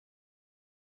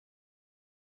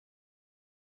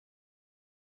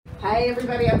Hi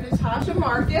everybody, I'm Natasha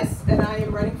Marcus and I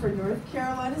am running for North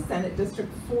Carolina Senate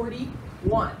District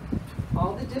 41.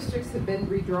 All the districts have been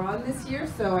redrawn this year,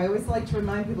 so I always like to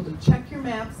remind people to check your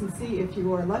maps and see if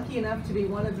you are lucky enough to be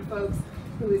one of the folks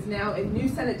who is now in new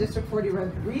Senate District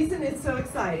 41. The reason it's so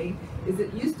exciting is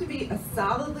it used to be a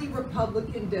solidly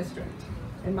Republican district.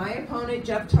 And my opponent,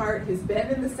 Jeff Tart, has been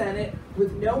in the Senate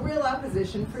with no real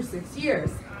opposition for 6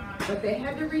 years. But they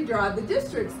had to redraw the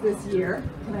districts this year.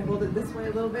 Can I hold it this way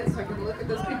a little bit so I can look at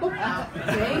those people?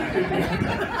 Thank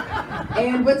you.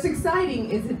 And what's exciting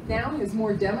is it now has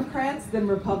more Democrats than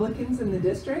Republicans in the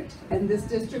district. And this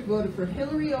district voted for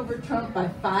Hillary over Trump by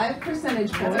 5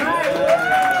 percentage points.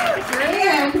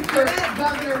 And for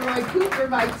Governor Roy Cooper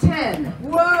by 10.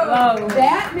 Whoa!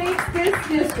 That makes this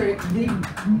district the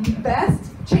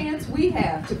best chance we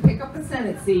have to pick up a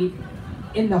Senate seat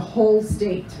in the whole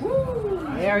state.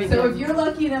 So if you're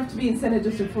lucky enough to be in Senate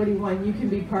District 41, you can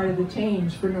be part of the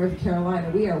change for North Carolina.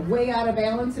 We are way out of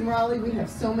balance in Raleigh. We have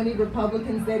so many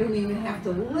Republicans, they don't even have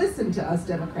to listen to us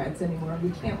Democrats anymore.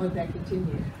 We can't let that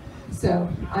continue. So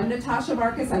I'm Natasha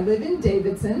Marcus. I live in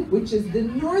Davidson, which is the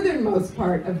northernmost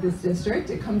part of this district.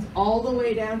 It comes all the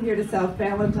way down here to South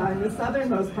Ballantyne, the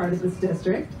southernmost part of this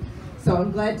district. So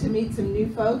I'm glad to meet some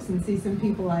new folks and see some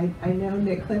people I know.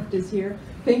 Nick Clift is here.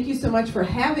 Thank you so much for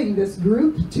having this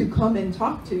group to come and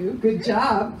talk to. Good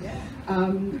job.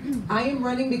 I am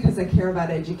running because I care about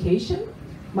education.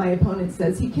 My opponent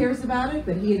says he cares about it,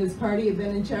 but he and his party have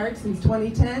been in charge since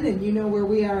 2010, and you know where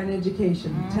we are in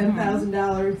education.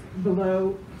 $10,000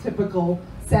 below typical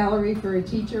salary for a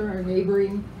teacher. Our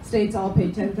neighboring states all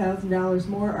pay $10,000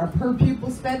 more. Our per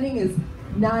pupil spending is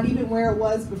not even where it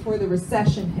was before the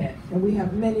recession hit. And we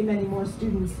have many, many more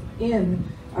students in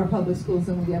our public schools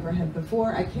than we ever had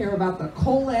before. I care about the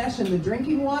coal ash and the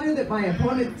drinking water that my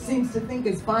opponent seems to think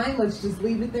is fine. Let's just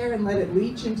leave it there and let it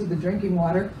leach into the drinking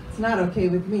water. It's not okay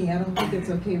with me. I don't think it's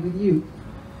okay with you.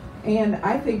 And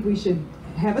I think we should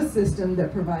have a system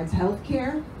that provides health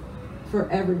care for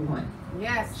everyone.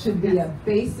 Yes. Should be a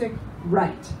basic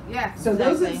right. Yes. So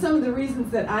those are some of the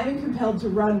reasons that I am compelled to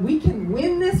run. We can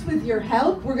win this with your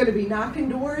help. We're going to be knocking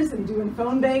doors and doing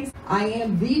phone banks. I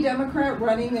am the Democrat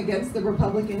running against the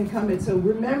Republican incumbent. So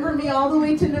remember me all the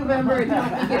way to November and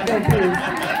help me get there, please.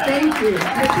 Thank you.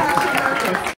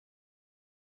 Natasha Marcus.